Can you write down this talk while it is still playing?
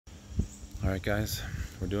Alright guys,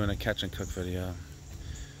 we're doing a catch and cook video.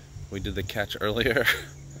 We did the catch earlier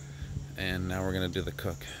and now we're gonna do the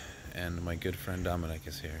cook. And my good friend Dominic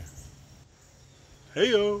is here.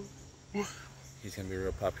 Heyo! He's gonna be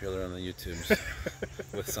real popular on the YouTubes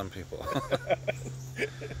with some people.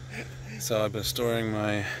 So I've been storing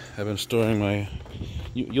my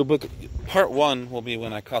you'll book part 1 will be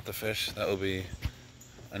when I caught the fish. That will be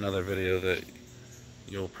another video that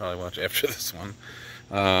you'll probably watch after this one.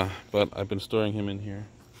 But I've been storing him in here.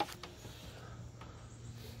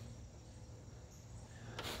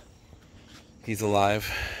 He's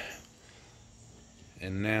alive,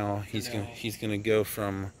 and now he's gonna go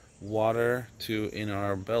from water to in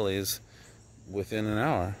our bellies within an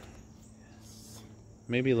hour. Yes.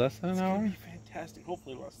 Maybe less than an hour. Gonna be fantastic.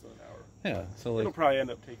 Hopefully less than an hour. Yeah. So like it'll probably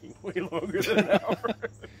end up taking way longer than an hour.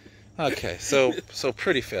 Okay. So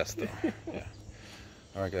pretty fast though. Yeah.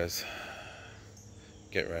 All right, guys.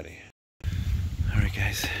 Get ready. Alright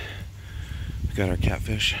guys, we got our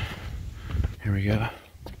catfish. Here we go.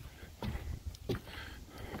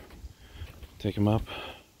 Take him up.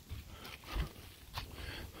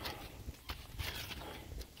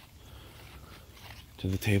 To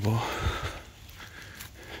the table.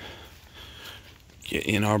 Get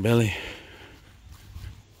in our belly.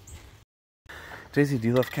 Daisy, do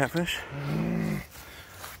you love catfish?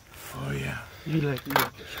 Oh yeah. You like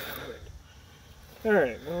fish.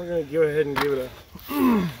 Alright, well we're going to go ahead and give it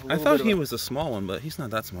a I thought he was a small one, but he's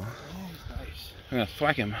not that small. Oh, he's nice. I'm going to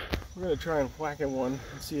thwack him. We're going to try and whack him one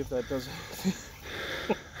and see if that does anything.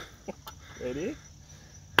 Ready?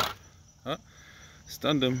 Oh,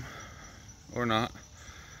 stunned him. Or not.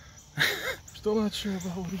 Still not sure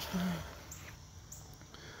about what he's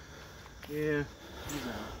doing. Yeah, he's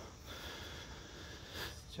out.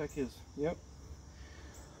 Check his, yep.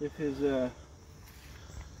 If his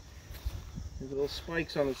little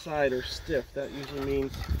spikes on the side are stiff, that usually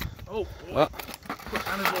means, oh, on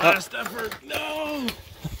his last effort, no!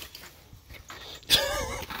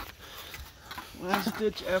 Last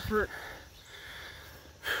ditch effort.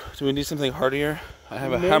 Do we need something hardier? I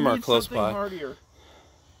have a hammer close by. Hardier.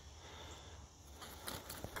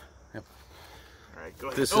 Yep. All right, go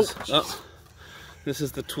ahead. This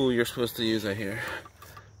is the tool you're supposed to use, I hear.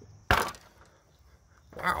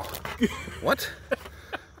 Wow. What?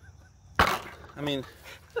 I mean,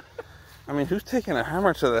 who's taking a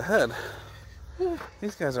hammer to the head?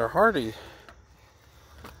 These guys are hardy.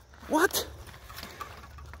 What?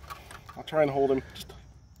 I'll try and hold him.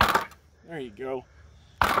 There you go.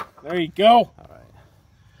 There you go. All right.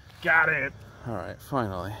 Got it. All right,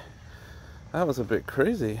 finally. That was a bit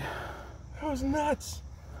crazy. That was nuts.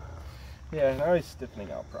 Yeah, now he's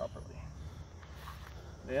stiffening out properly.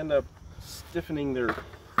 They end up stiffening their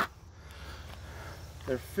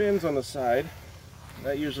fins on the side.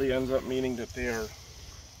 That usually ends up meaning that they are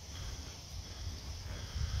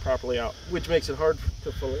properly out, which makes it hard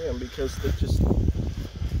to fillet them because they just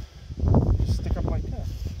stick up like that.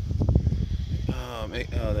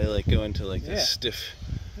 Oh, they like go into like this stiff.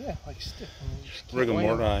 Yeah, like stiff. Rigor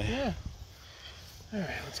mortis. Yeah. All right,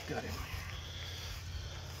 let's gut him.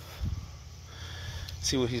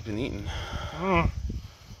 See what he's been eating.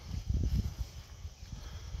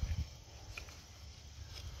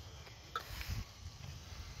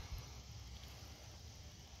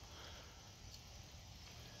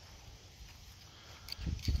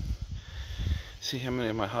 See how many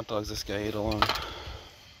of my hot dogs this guy ate alone.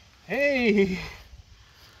 Hey!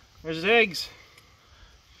 There's his eggs.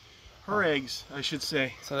 Her eggs, I should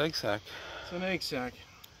say. It's an egg sack. It's an egg sack.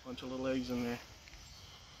 Bunch of little eggs in there.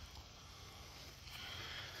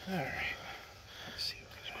 Alright. Let's see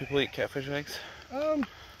what People eat catfish eggs?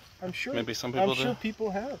 I'm sure. Maybe some people do. I'm sure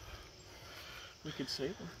people have. We could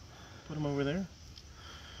save them. Put them over there.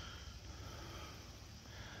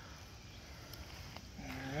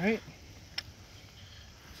 Alright.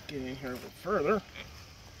 Let's get in here a bit further.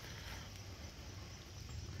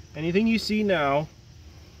 Anything you see now,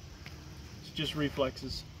 it's just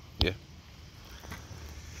reflexes. Yeah.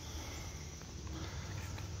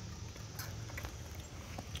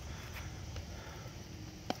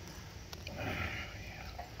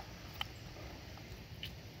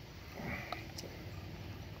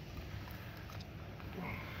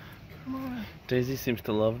 Come on. Daisy seems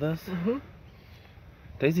to love this. Mm-hmm.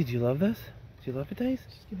 Daisy, do you love this? Do you love it, Daisy?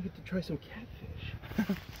 Just gonna get to try some catfish.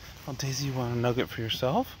 Oh, Daisy, you want a nugget for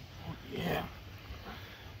yourself? Oh, yeah.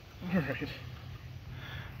 All right.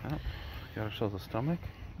 Oh, got ourselves a stomach.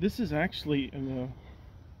 This is actually in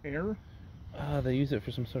the air. They use it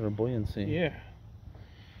for some sort of buoyancy. Yeah.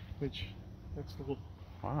 Which, that's the whole...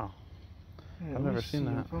 Wow. Yeah, I've never seen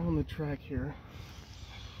that. Following the track here.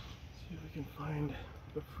 See if we I can find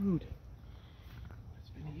the food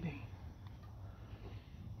it's been eating.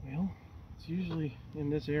 Well, it's usually in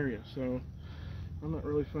this area, so I'm not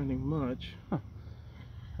really finding much. Huh.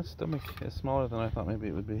 That stomach is smaller than I thought maybe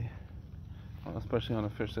it would be. Well, especially on a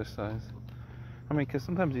fish this size. I mean, because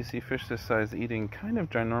sometimes you see fish this size eating kind of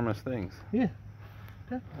ginormous things. Yeah,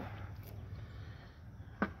 definitely.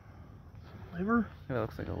 Liver? Yeah, that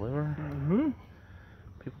looks like a liver. Mm-hmm.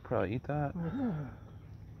 People probably eat that. Yeah.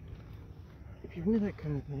 If you're into that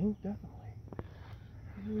kind of thing, definitely.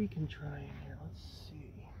 Maybe we can try in here. Let's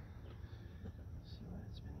see. Let's see what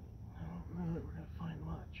it's been eating. I don't know that we're going to find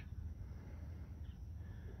much.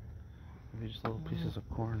 Maybe just little pieces of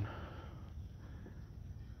corn.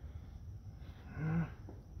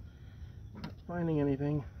 Not finding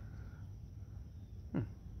anything. Well,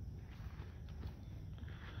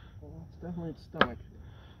 it's definitely its stomach.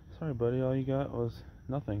 Sorry, buddy. All you got was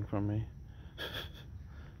nothing from me.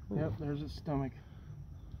 Yep, there's its stomach.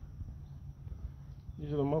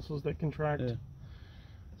 These are the muscles that contract. Yeah.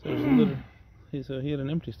 So there's a little. So he had an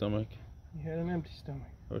empty stomach. He had an empty stomach.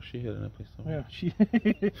 Or she had an empty stomach. Yeah, she.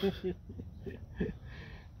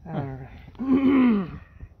 Alright.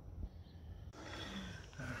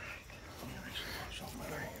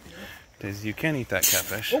 Daisy, you can't eat that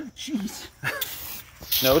catfish. Oh, jeez.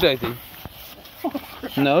 No, Daisy.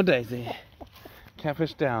 No, Daisy.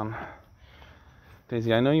 Catfish down.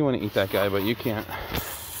 Daisy, I know you want to eat that guy, but you can't.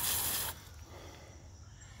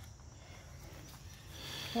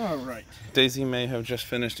 Alright. Daisy may have just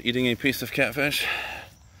finished eating a piece of catfish.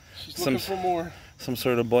 She's looking for more. Some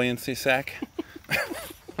sort of buoyancy sack.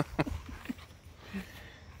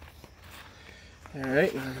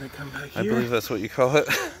 Alright, now I'm going to come back here. I believe that's what you call it.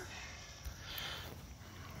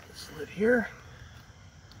 Slit here.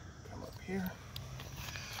 Come up here.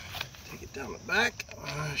 Take it down the back.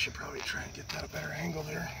 I should probably try and get that a better angle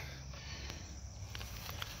there.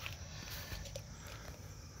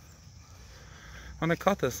 When I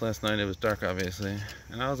caught this last night, it was dark, obviously,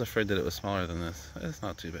 and I was afraid that it was smaller than this. It's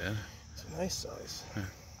not too bad. It's a nice size. Yeah.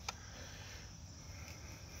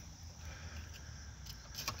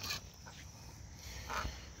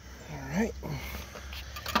 Alright.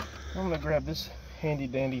 I'm going to grab this handy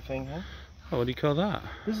dandy thing here. Oh, what do you call that?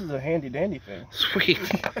 This is a handy dandy thing. Sweet.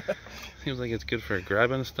 Seems like it's good for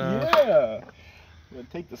grabbing stuff. Yeah. I'm going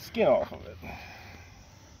to take the skin off of it.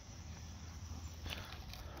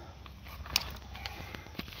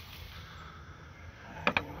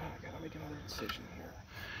 I gotta make another incision here.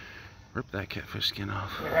 Rip that catfish skin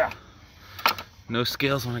off. Yeah. No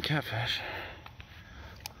scales on a catfish.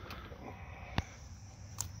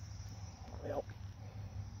 Well,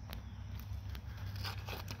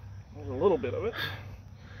 there's a little bit of it.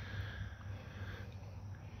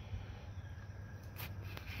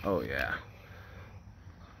 Oh yeah.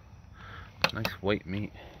 Nice white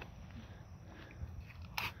meat.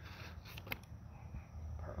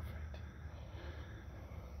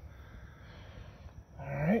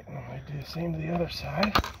 Alright, I'm going to do the same to the other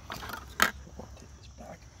side. Take this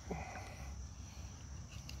back.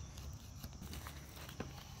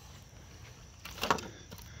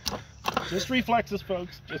 Just reflexes,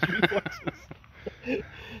 folks. Just reflexes.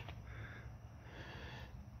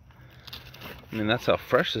 I mean, that's how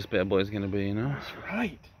fresh this bad boy is going to be, you know? That's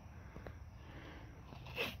right.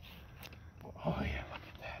 Oh yeah, look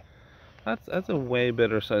at that. That's a way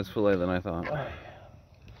better sized fillet than I thought. Oh, yeah.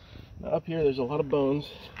 Now up here, there's a lot of bones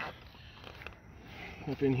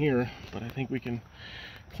up in here, but I think we can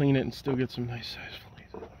clean it and still get some nice sized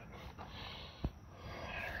fillets out of it.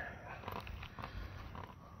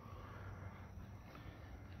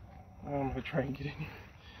 I'm going to try and get in here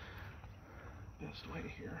best way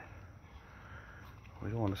here. We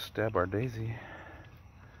don't want to stab our Daisy.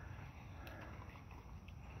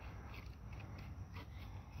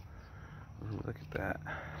 Ooh, look at that.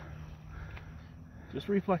 Just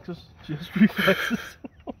reflexes. Just reflexes.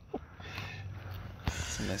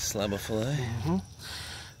 It's a nice slab of fillet. Mm-hmm.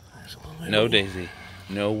 There's a little bit No, of... Daisy.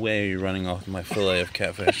 No way you're running off my fillet of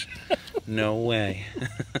catfish. No way.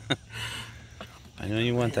 I know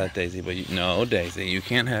you want that, Daisy, but no, Daisy, you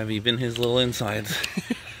can't have even his little insides.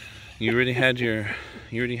 You already had your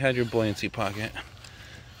buoyancy pocket.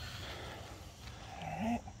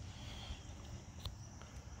 Alright.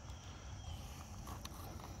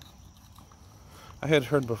 I had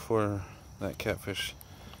heard before that catfish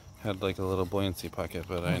had like a little buoyancy pocket,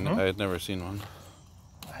 but I had never seen one.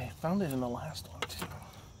 I found it in the last one too.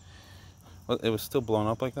 Well, it was still blown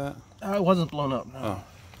up like that? It wasn't blown up, no. Oh.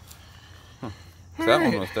 Huh. That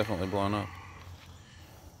one was definitely blown up.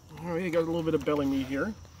 Alright, you got a little bit of belly meat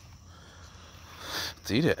here.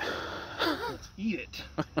 Let's eat it. Let's eat it.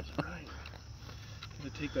 That's right.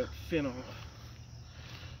 take that fin off.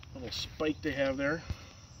 A little spike they have there.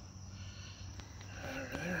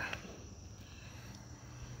 There.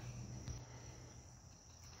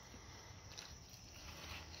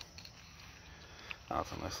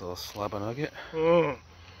 That's a nice little slab of nugget. Oh.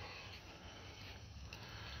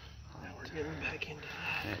 Now we're getting back into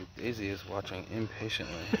that. And Daisy is watching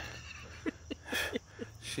impatiently.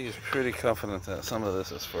 She's pretty confident that some of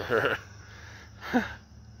this is for her. I'll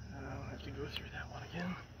have to go through that one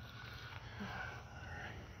again.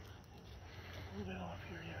 Alright. A little bit off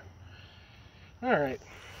here yet. Alright.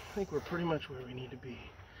 I think we're pretty much where we need to be.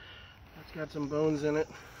 It's got some bones in it.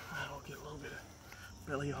 I'll get a little bit of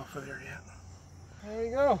belly off of there yet. There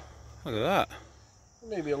you go. Look at that.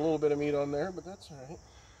 Maybe a little bit of meat on there, but that's alright.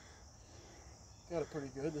 Got it pretty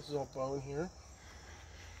good. This is all bone here.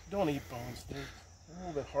 Don't eat bones. They're a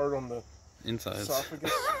little bit hard on the Insides.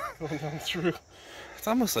 esophagus going down through. It's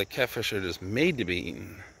almost like catfish are just made to be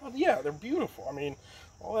eaten. Well, yeah, they're beautiful. I mean,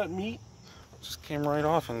 all that meat Just came right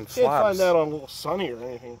off in slabs. can't find that on a little sunny or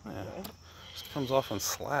anything. Yeah. Just comes off in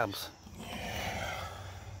slabs. Yeah.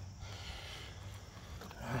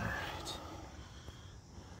 Alright.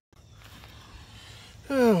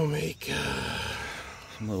 Oh, make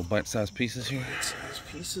Some little bite-sized pieces here. bite-sized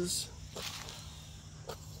pieces.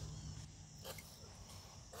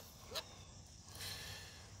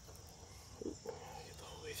 Get the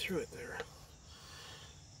whole way through it there.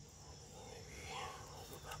 Maybe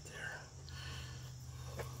about there.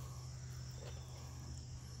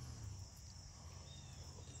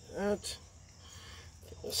 That.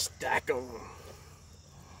 We'll stack them.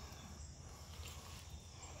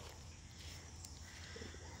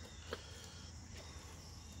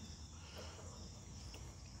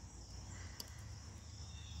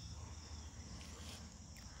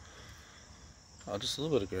 Oh, just a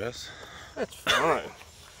little bit of grass. That's fine.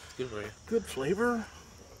 Good for you. Good flavor.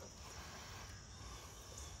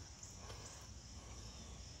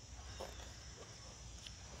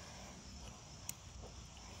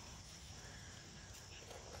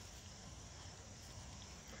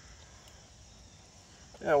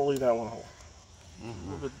 Yeah, we'll leave that one whole. A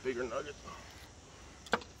little bit bigger nugget.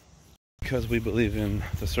 Because we believe in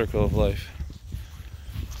the circle of life,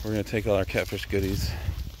 we're going to take all our catfish goodies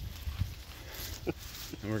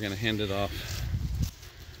and we're going to hand it off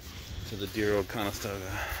to the dear old Conestoga,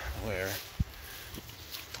 where,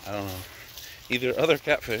 I don't know, either other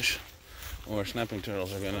catfish or snapping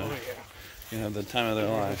turtles are going to have the time of their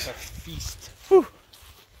lives. A feast. Whew.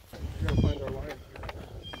 We gotta find our line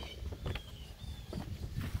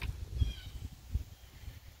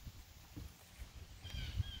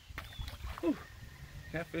here.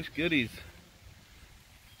 Catfish goodies.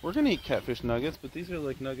 We're gonna eat catfish nuggets, but these are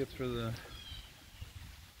like nuggets for the...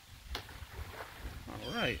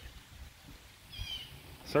 Alright.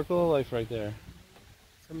 Circle of life right there.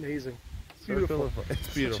 It's amazing. It's Circle beautiful. of life.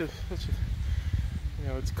 It's beautiful. You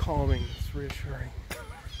know, it's calming. It's reassuring.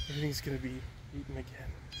 Everything's gonna be eaten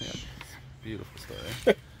again. Yeah, it's a beautiful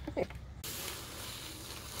story.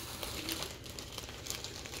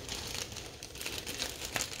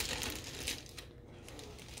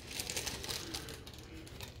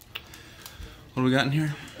 What do we got in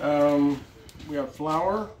here? We got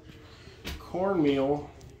flour, cornmeal,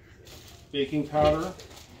 baking powder,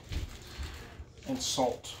 and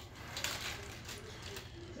salt,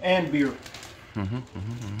 and beer.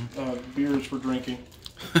 Beer is for drinking.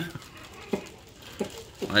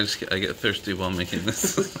 I get thirsty while making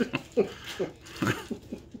this.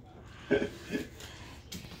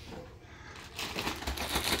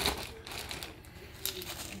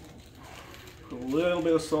 A little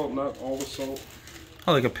bit of salt, not all the salt.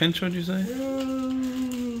 Oh, like a pinch, would you say?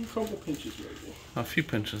 A couple pinches maybe. A few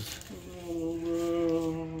pinches.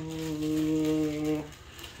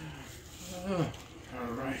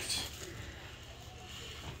 All right.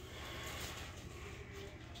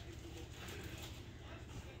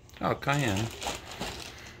 Oh, cayenne.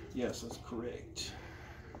 Yes, that's correct.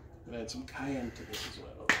 I'm gonna add some cayenne to this as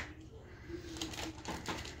well.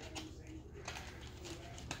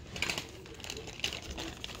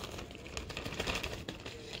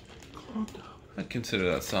 Clumped up. I'd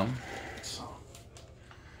consider that some. So,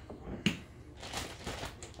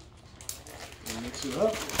 mix it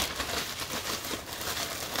up.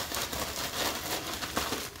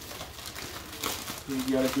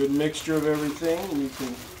 You got a good mixture of everything. You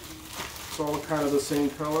can. It's all kind of the same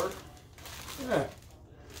color. Yeah.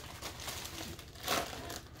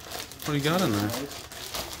 What do you got in there? Nice.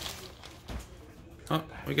 Oh,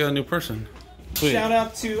 we got a new person. Sweet. Shout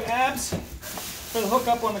out to Abs for the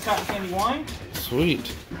hookup on the cotton candy wine.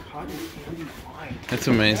 Sweet. Cotton candy wine. It's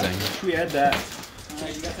amazing. We had that.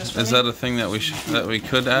 Alright, you got this for Is me? that a thing that we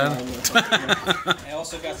could add? I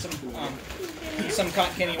also got some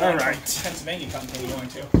cotton candy going. Alright. Pennsylvania cotton candy going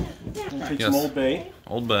too. We'll take Yes. some Old Bay,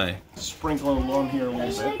 Old Bay. sprinkle it along here a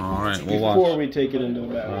little bit. All right, we'll Before watch. we take it into the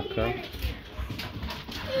bag. Okay.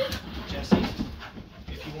 Jesse,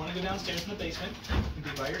 if you want to go downstairs in the basement and be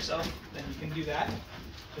by yourself, then you can do that.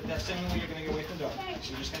 But that's the only way you're going to get away from the dog.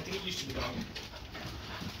 So you're just going to have to get used to the dog.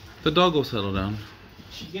 The dog will settle down.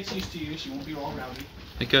 She gets used to you. She won't be all rowdy.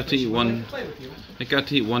 It got to But she eat will like one. to play with you. It got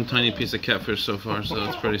to eat one tiny piece of catfish so far, so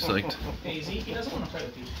it's pretty psyched. Daisy, he doesn't want to play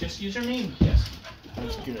with you. Just use her name. Yes.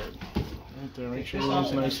 That's good. Right there, make sure This off,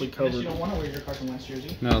 it's nicely unless covered. you don't want to wear your Carson Wentz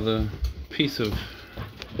jersey. Now the piece of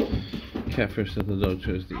catfish that the dog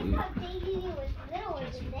chose to eat.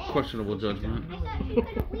 Questionable judgment.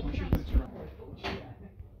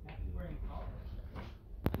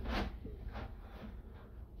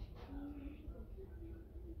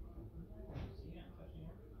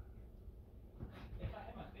 If I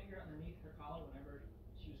had my finger underneath her collar whenever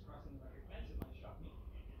she was crossing the record fence, it might shock me.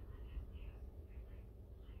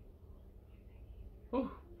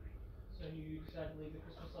 Oh. So you decided to leave the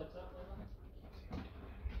Christmas lights up, Lola?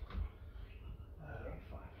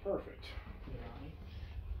 Perfect.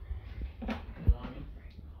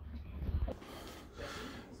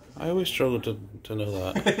 I always struggle to know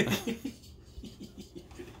that.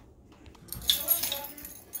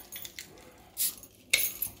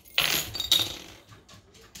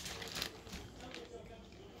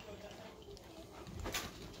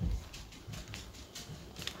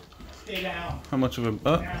 Stay down. How much of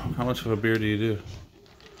a beer do you do?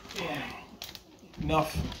 Stay down.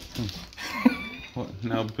 Enough. What,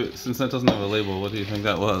 now, since that doesn't have a label, what do you think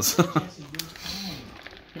that was?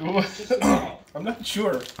 I'm not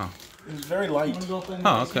sure. Oh. It was very light.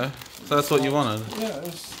 Oh, okay. So that's what you wanted. Yeah,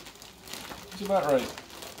 it's about right.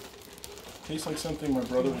 Tastes like something my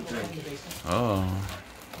brother would drink. Oh.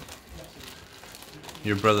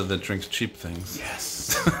 Your brother that drinks cheap things.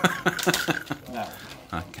 Yes. No.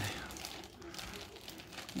 Okay.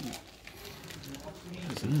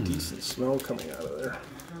 There's a decent smell coming out of there.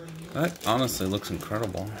 That honestly looks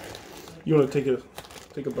incredible. You want to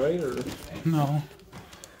take a bite or? No.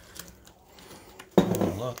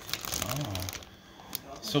 Oh, look. Oh.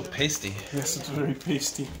 So pasty. Yes, it's very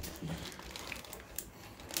pasty.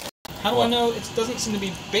 How do I know it doesn't seem to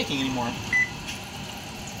be baking anymore?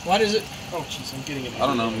 Why does it Oh, jeez, I'm getting it. I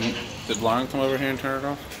don't know. Did Lauren come over here and turn it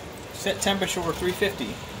off? set temperature for 350?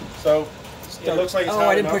 So, it looks like it's hot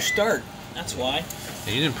I didn't enough. push start. That's why.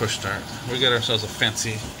 Yeah, you didn't push start. We got ourselves a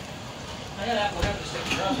fancy. I got to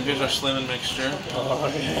stick around. Here's our slimming mixture. Oh,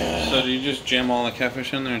 yeah. So do you just jam all the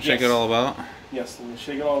catfish in there and shake Yes. it all about? Yes, and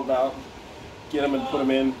shake it all about. Get them and put them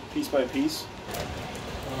in piece by piece.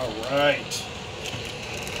 All right.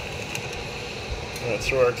 I'm going to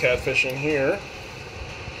throw our catfish in here.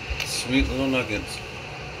 Sweet little nuggets.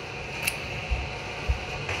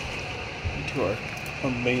 Into our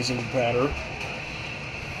amazing batter.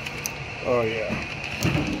 Oh yeah.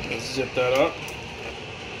 Let's zip that up.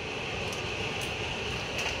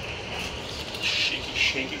 Shaky,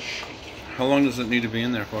 shaky, shaky. How long does it need to be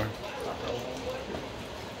in there for?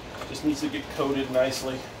 Just needs to get coated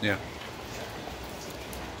nicely. Yeah.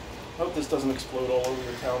 Hope this doesn't explode all over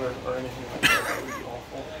your counter or anything like that. That would be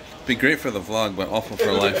awful. Be great for the vlog, but awful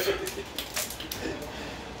for life.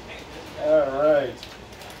 All right.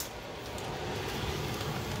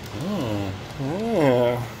 Oh,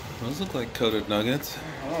 Yeah. those look like coated nuggets.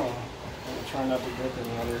 Oh. I'm trying not to drip in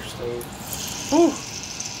the other stove. Whew.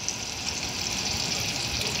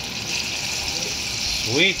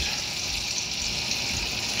 Sweet.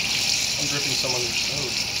 I'm dripping some on your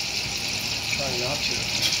stove. Trying not to.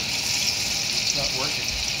 It's not working.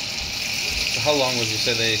 So how long would you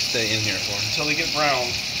say they stay in here for? Until they get brown.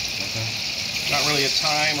 Okay. Not really a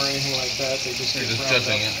time or anything like that. They just You're get just browned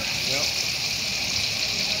judging up. it. Yep.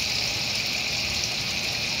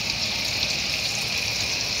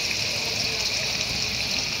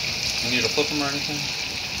 You need to flip them or anything?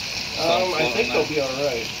 I think they'll be all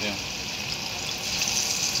right. Yeah.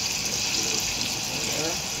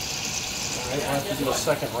 All right, we'll have to do a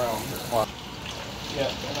second round here. Wow. Yeah.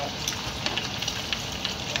 they're not-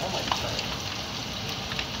 Oh my God.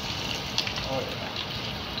 Oh yeah.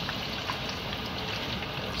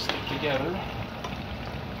 Stick together.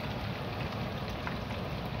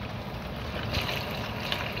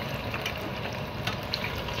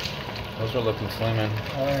 Those are looking slimming.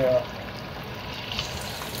 Oh yeah.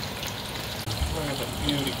 Look at the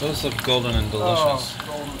beauty. Those look golden and delicious. Oh,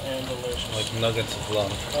 golden and delicious. Like nuggets of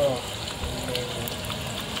love. Oh, amazing.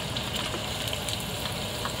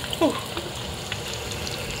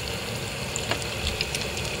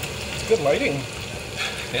 good lighting.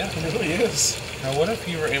 Yeah. It really is. Now, what if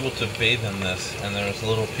you were able to bathe in this and there was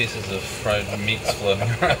little pieces of fried meats floating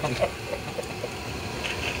around?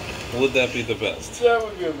 Would that be the best? That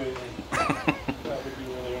would be amazing. That would be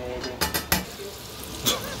really amazing.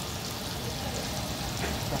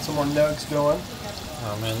 Got some more nugs going.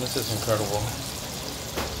 Oh man, this is incredible.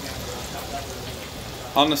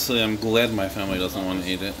 Honestly, I'm glad my family doesn't want to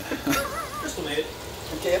eat it. Crystal made it.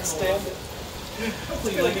 I can't stand it.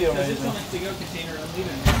 Hopefully you like it, because it's on a to-go container. I'm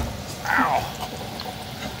leaving. Ow!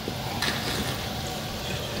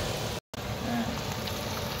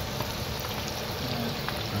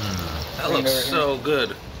 That looks so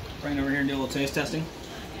good. Bring it over here and do a little taste testing.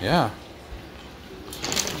 Yeah.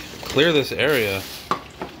 Clear this area.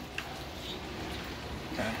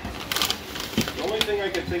 Okay. The only thing I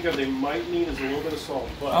can think of they might need is a little bit of salt.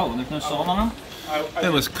 But Oh, there's no salt on them?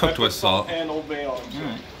 It was cooked with salt. And Old Bay on them.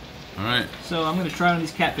 Alright. Alright. So I'm going to try one of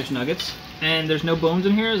these catfish nuggets. And there's no bones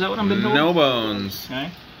in here? Is that what I'm being told? No bones.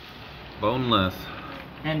 Okay. Boneless.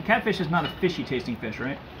 And catfish is not a fishy tasting fish,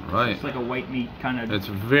 right? Right. It's like a white meat kind of It's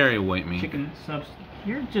very white meat. chicken subs.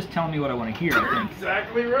 You're just telling me what I want to hear, I think.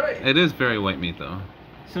 Exactly right. It is very white meat though.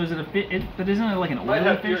 So is it a fish? But isn't it like an Might oily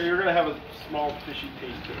have, fish? you're going to have a small fishy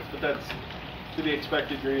taste to it, but that's to be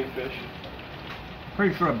expected green fish.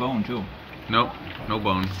 Pretty sure a bone too. Nope. No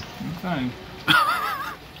bone. Okay.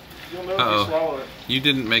 You'll know if Uh-oh. you swallow it. You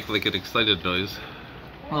didn't make like an excited noise.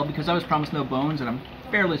 Well, because I was promised no bones, and I'm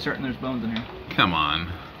fairly certain there's bones in here. Come on.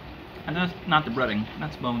 And that's not the breading.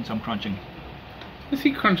 That's bones I'm crunching. Is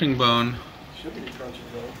he crunching bone? Should be crunchy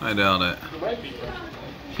though. I doubt it. It might be crunchy.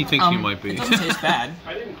 He thinks he might be. It doesn't taste bad.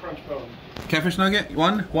 I didn't crunch bone. Catfish nugget?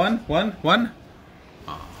 One.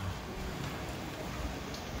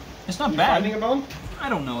 It's not You bad. finding a bone? I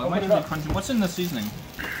don't know. It Open might it just be up. crunchy. What's in the seasoning?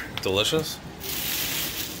 Delicious.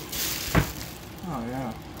 Oh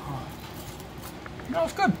yeah. No,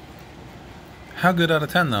 it's good. How good out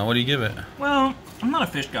of 10 though? What do you give it? Well, I'm not a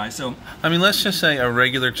fish guy, so I mean, let's just say a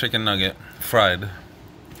regular chicken nugget, fried,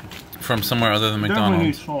 from somewhere other than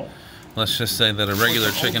McDonald's. Salt. Let's just say that a regular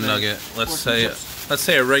What's the chicken whole thing? nugget. Let's What's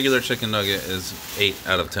say a regular chicken nugget is 8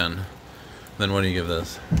 out of 10. Then what do you give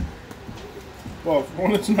this? Well,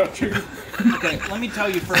 one that's not chicken. okay. Let me tell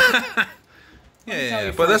you first. Yeah,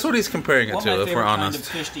 you but that's first what he's comparing it what my to, if favorite we're kind honest. of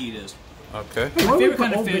fish to eat is. Okay. My Why would favorite we kind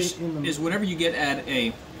put of Old Bay fish in the- is whatever you get at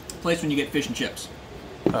a place when you get fish and chips,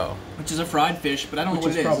 Oh, which is a fried fish, but I don't know Which what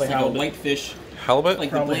is it is. probably It's like halibut. a white fish, halibut. like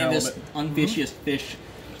Probably the blandest, halibut. unfishiest fish.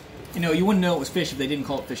 You know, you wouldn't know it was fish if they didn't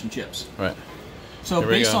call it fish and chips. Right. So Here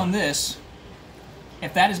we based go. on this,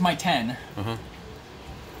 if that is my 10, Uh-huh.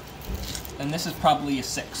 then this is probably a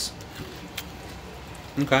 6,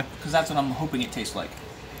 Okay. because that's what I'm hoping it tastes like.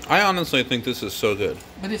 I honestly think this is so good.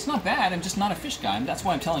 But it's not bad. I'm just not a fish guy. And that's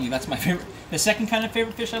why I'm telling you that's my favorite. The second kind of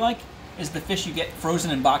favorite fish I like is the fish you get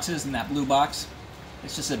frozen in boxes in that blue box.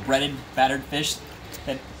 It's just a breaded, battered fish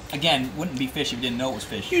that, again, wouldn't be fish if you didn't know it was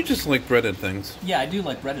fish. You just like breaded things. Yeah, I do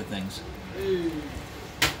like breaded things.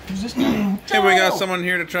 Who's this guy? Hey, we got someone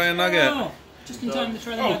here to try a nugget. Oh, just in time to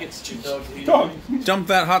try the nuggets. Dog. Dump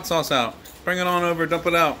that hot sauce out. Bring it on over. Dump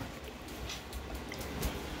it out.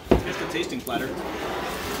 Here's the tasting platter.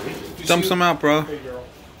 Dump some out, bro. Hey, girl.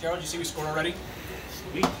 Gerald, you see we scored already?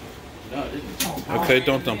 Okay,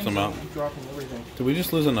 don't dump some out. I'm dropping everything. Did we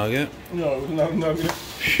just lose a nugget? No, it was not nugget.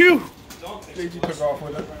 Phew! Daisy took off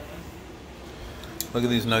with it. Look at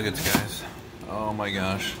these nuggets, guys. Oh my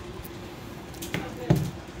gosh.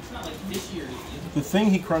 It's not like fish here. The thing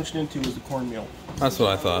he crunched into was the cornmeal. That's what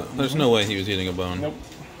I thought. There's no way he was eating a bone. Nope.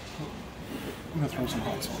 I'm gonna throw some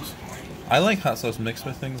hot sauce. I like hot sauce mixed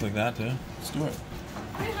with things like that too. Let's do it.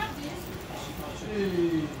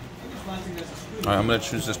 Alright, I'm gonna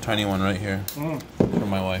choose this tiny one right here for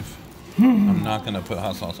my wife. I'm not gonna put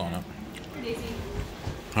hot sauce on it.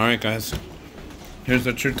 Alright guys. Here's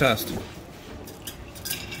the true test.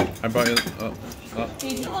 I brought you Hey,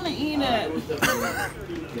 do you want to eat it? I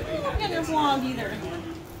don't get your vlog either.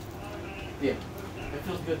 Yeah. It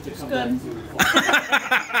feels good to It's come good.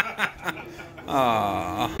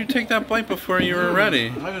 Aww. You take that bite before you were ready.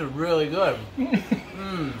 That is really good.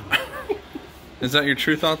 Is that your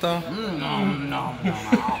true thought though?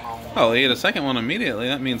 Oh, he ate a second one immediately.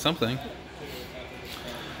 That means something.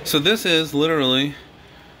 So this is literally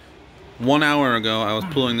 1 hour ago I was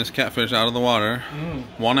pulling this catfish out of the water.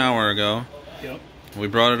 1 hour ago. Yep. We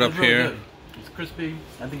brought it up It's really here. good. It's crispy.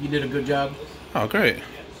 I think you did a good job. Oh, great.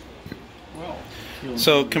 Well,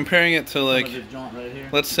 So comparing it to like, jaunt right here.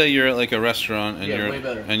 let's say you're at like a restaurant and Yeah, you're way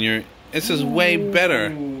better. and you're this is way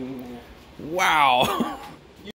better. Wow.